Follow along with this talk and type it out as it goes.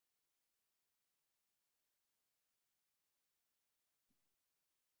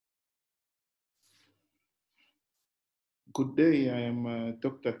Good day, I am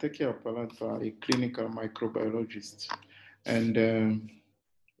Dr. Teke Apalata, a clinical microbiologist, and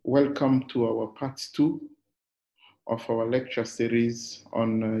welcome to our part 2 of our lecture series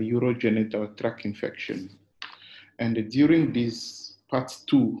on urogenital tract infection. And during this part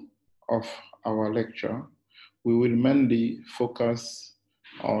 2 of our lecture, we will mainly focus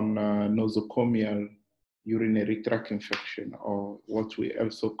on nosocomial urinary tract infection, or what we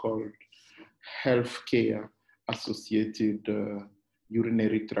also call healthcare associated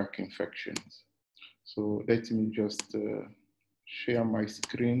urinary tract infections. So let me just share my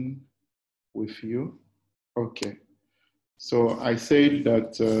screen with you. Okay. So I said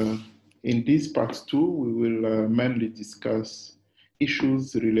that in this part 2, we will mainly discuss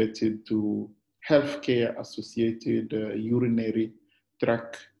issues related to healthcare associated urinary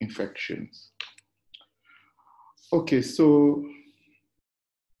tract infections. Okay, so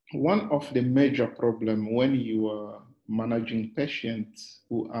one of the major problems when you are managing patients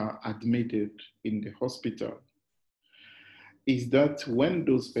who are admitted in the hospital is that when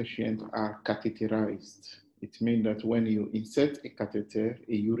those patients are catheterized, it means that when you insert a catheter,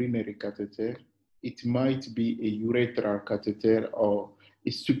 a urinary catheter, it might be a urethral catheter or a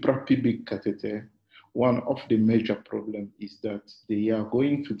suprapubic catheter. One of the major problems is that they are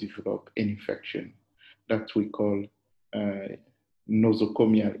going to develop an infection that we call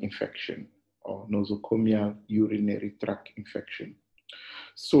nosocomial infection or nosocomial urinary tract infection.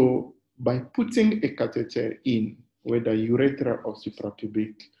 So by putting a catheter in, whether urethral or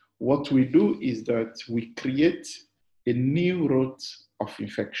suprapubic, what we do is that we create a new route of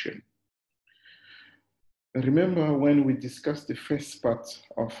infection. Remember when we discussed the first part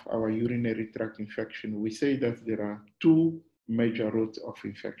of our urinary tract infection, we say that there are two major routes of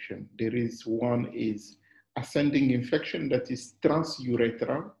infection. There is one is ascending infection that is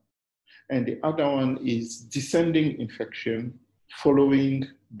transurethral, and the other one is descending infection following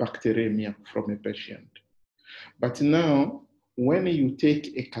bacteremia from a patient. But now, when you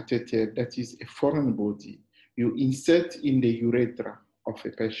take a catheter that is a foreign body, you insert in the urethra of a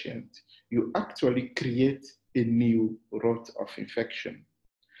patient, you actually create a new route of infection.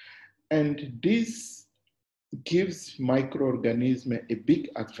 And this gives microorganisms a big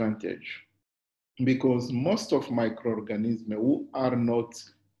advantage because most of microorganisms who are not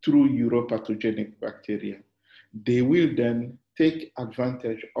true uropathogenic bacteria, they will then take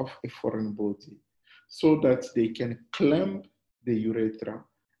advantage of a foreign body so that they can clamp the urethra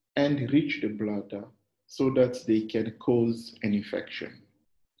and reach the bladder so that they can cause an infection.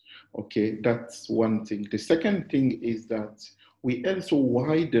 Okay, that's one thing. The second thing is that we also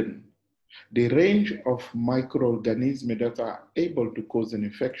widen the range of microorganisms that are able to cause an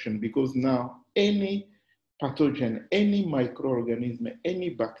infection, because now any pathogen, any microorganism, any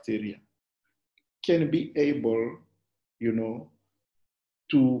bacteria can be able,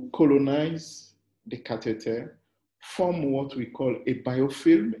 to colonize the catheter, form what we call a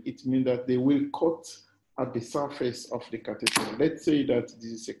biofilm. It means that they will cut at the surface of the catheter. Let's say that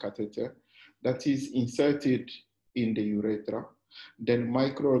this is a catheter that is inserted in the urethra. Then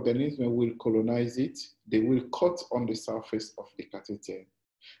microorganisms will colonize it. They will cut on the surface of the catheter.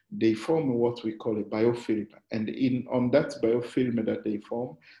 They form what we call a biofilm. And on that biofilm that they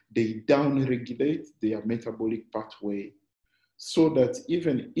form, they downregulate their metabolic pathway so that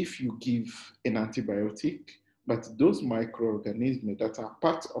even if you give an antibiotic, but those microorganisms that are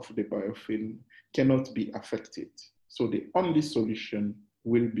part of the biofilm cannot be affected. So the only solution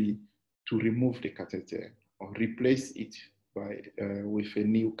will be to remove the catheter or replace it with a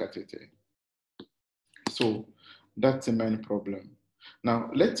new catheter. So that's the main problem. Now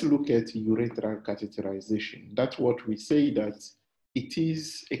let's look at urethral catheterization. That's what we say, that it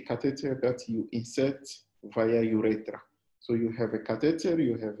is a catheter that you insert via urethra. So you have a catheter,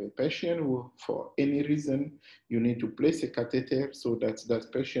 you have a patient who, for any reason, you need to place a catheter so that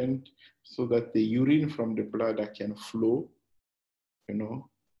the urine from the bladder can flow.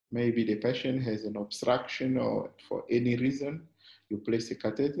 Maybe the patient has an obstruction, or for any reason, you place a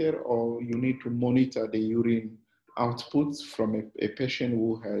catheter, or you need to monitor the urine outputs from a patient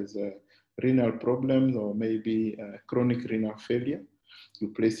who has renal problems or maybe chronic renal failure. You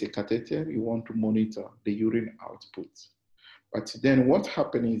place a catheter, you want to monitor the urine outputs. But then what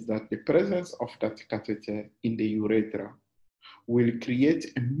happens is that the presence of that catheter in the urethra will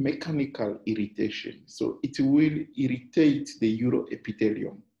create a mechanical irritation. So it will irritate the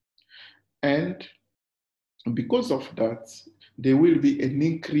uroepithelium. And because of that, there will be an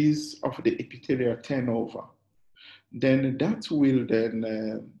increase of the epithelial turnover. Then that will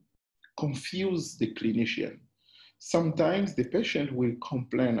then confuse the clinician. Sometimes the patient will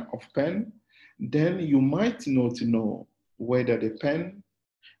complain of pain. Then you might not know whether the pen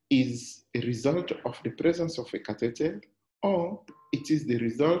is a result of the presence of a catheter or it is the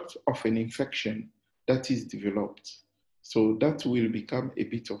result of an infection that is developed. So that will become a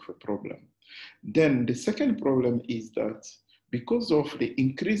bit of a problem. Then the second problem is that because of the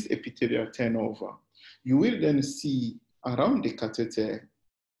increased epithelial turnover, you will then see around the catheter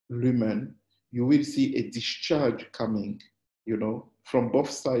lumen, you will see a discharge coming, from both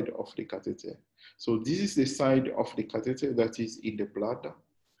sides of the catheter. So this is the side of the catheter that is in the bladder,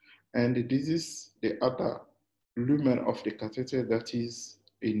 and this is the other lumen of the catheter that is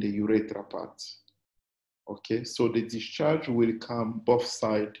in the urethra part. Okay, so the discharge will come both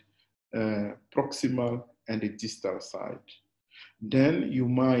sides, proximal and the distal side. Then you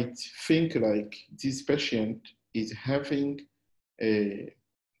might think like this patient is having a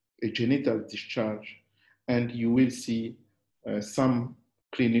genital discharge, and you will see some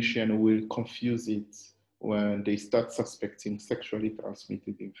clinician will confuse it when they start suspecting sexually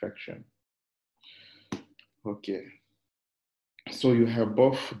transmitted infection. Okay. So you have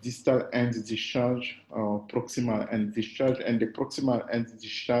both distal end discharge, proximal end discharge, and the proximal end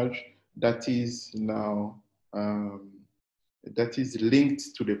discharge that is now that is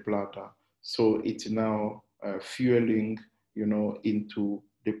linked to the bladder. So it's now fueling, into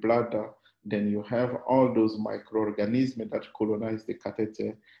the bladder. Then you have all those microorganisms that colonize the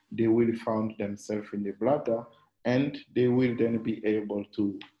catheter. They will find themselves in the bladder, and they will then be able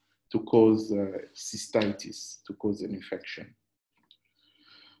to cause cystitis, to cause an infection.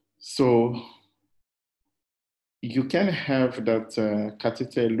 So you can have that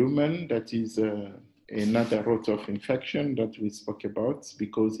catheter lumen that is another route of infection that we spoke about,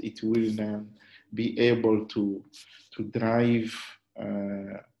 because it will then be able to drive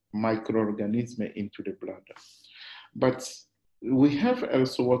microorganisms into the bladder. But we have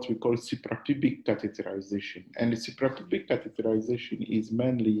also what we call suprapubic catheterization. And the suprapubic catheterization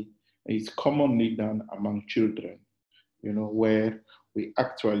is commonly done among children, where we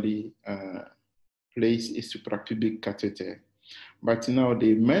actually place a suprapubic catheter. But now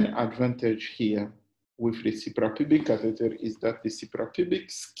the main advantage here with the suprapubic catheter is that the suprapubic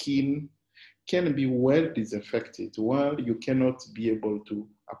skin can be well disinfected, while you cannot be able to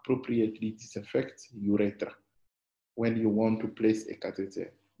appropriately disinfect urethra when you want to place a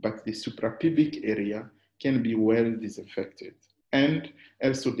catheter. But the suprapubic area can be well disinfected. And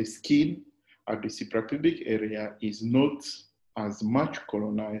also the skin at the suprapubic area is not as much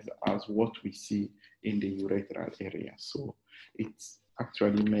colonized as what we see in the urethral area. So it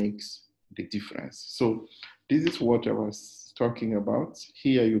actually makes the difference. So this is what I was talking about.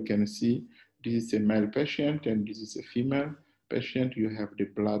 Here you can see this is a male patient and this is a female patient. You have the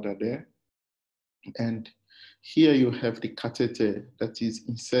bladder there. And here you have the catheter that is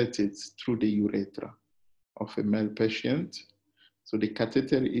inserted through the urethra of a male patient. So the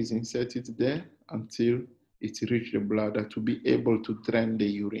catheter is inserted there until it reaches the bladder to be able to drain the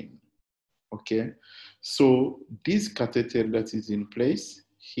urine. Okay, so this catheter that is in place,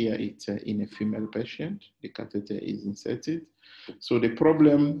 here it's in a female patient, the catheter is inserted. So the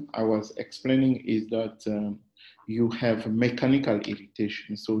problem I was explaining is that you have mechanical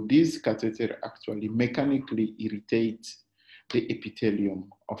irritation. So this catheter actually mechanically irritates the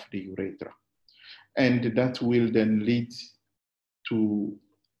epithelium of the urethra. And that will then lead to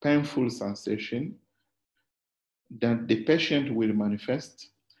painful sensation that the patient will manifest,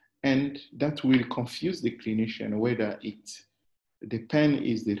 and that will confuse the clinician whether the pain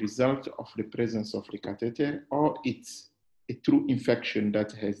is the result of the presence of the catheter or it's a true infection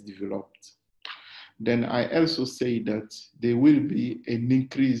that has developed. Then I also say that there will be an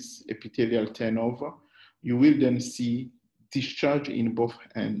increased epithelial turnover. You will then see discharge in both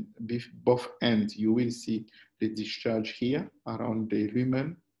ends. You will see the discharge here around the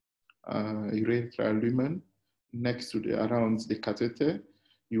lumen, urethral lumen, next to around the catheter.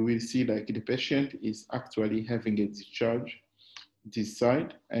 You will see like the patient is actually having a discharge this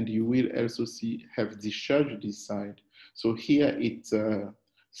side, and you will also have discharge this side. So here it's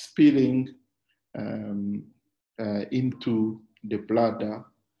spilling into the bladder,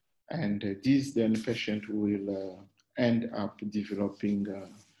 and this then patient will end up developing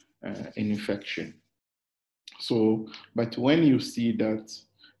an infection. So, but when you see that,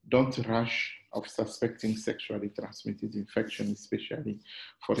 don't rush of suspecting sexually transmitted infection, especially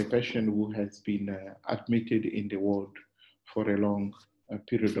for a patient who has been admitted in the ward for a long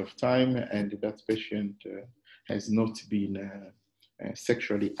period of time, and that patient has not been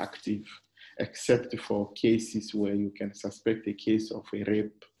sexually active, except for cases where you can suspect a case of a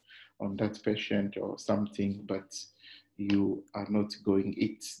rape on that patient or something, but you are not going.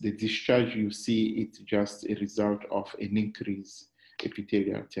 It's the discharge you see, it's just a result of an increased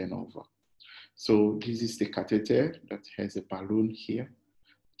epithelial turnover. So this is the catheter that has a balloon here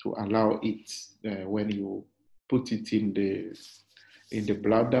to allow it when you put it in the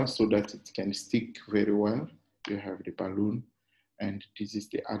bladder so that it can stick very well. You have the balloon, and this is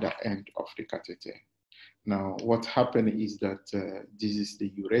the other end of the catheter. Now, what happened is that this is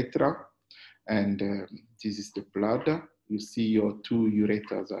the urethra, and this is the bladder. You see your two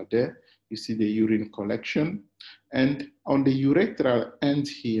ureters are there. You see the urine collection. And on the urethral end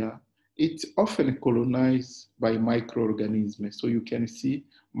here, it's often colonized by microorganisms. So you can see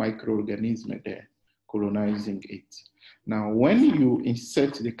microorganisms there colonizing it. Now, when you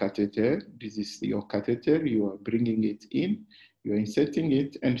insert the catheter, this is your catheter, you are bringing it in, you are inserting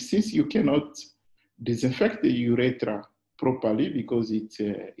it, and since you cannot disinfect the urethra properly because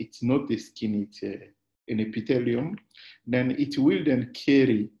it's not the skin, it's an epithelium, then it will then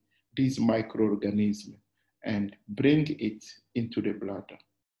carry this microorganism and bring it into the bladder.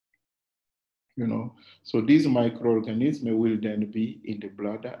 So this microorganism will then be in the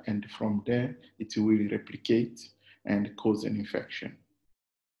bladder, and from there it will replicate and cause an infection.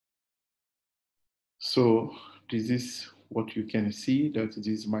 So this is what you can see, that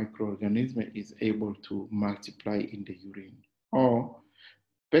this microorganism is able to multiply in the urine. Or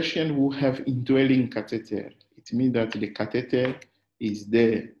patients who have indwelling catheter, it means that the catheter is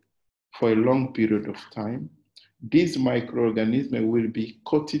there for a long period of time. This microorganism will be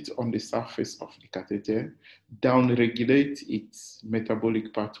coated on the surface of the catheter, downregulate its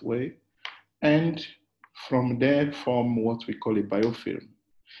metabolic pathway, and from there form what we call a biofilm.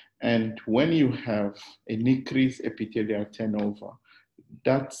 And when you have an increased epithelial turnover,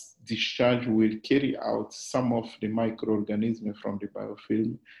 that discharge will carry out some of the microorganisms from the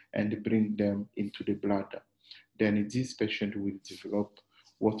biofilm and bring them into the bladder. Then this patient will develop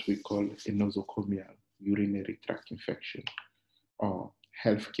what we call a nosocomial urinary tract infection, or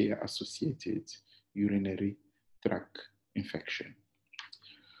healthcare associated urinary tract infection.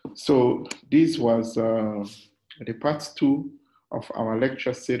 So this was the part 2 of our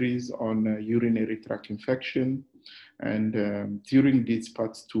lecture series on urinary tract infection. And during this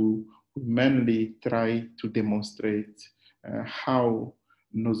part 2, we mainly try to demonstrate how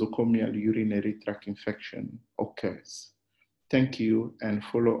nosocomial urinary tract infection occurs. Thank you, and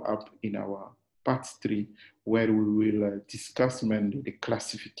follow up in our part 3, where we will discuss mainly the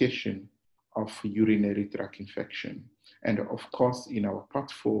classification of urinary tract infection. And of course, in our part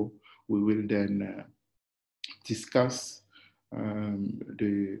 4, we will then discuss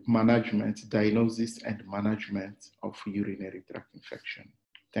the management, diagnosis and management of urinary tract infection.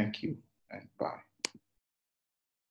 Thank you, and bye.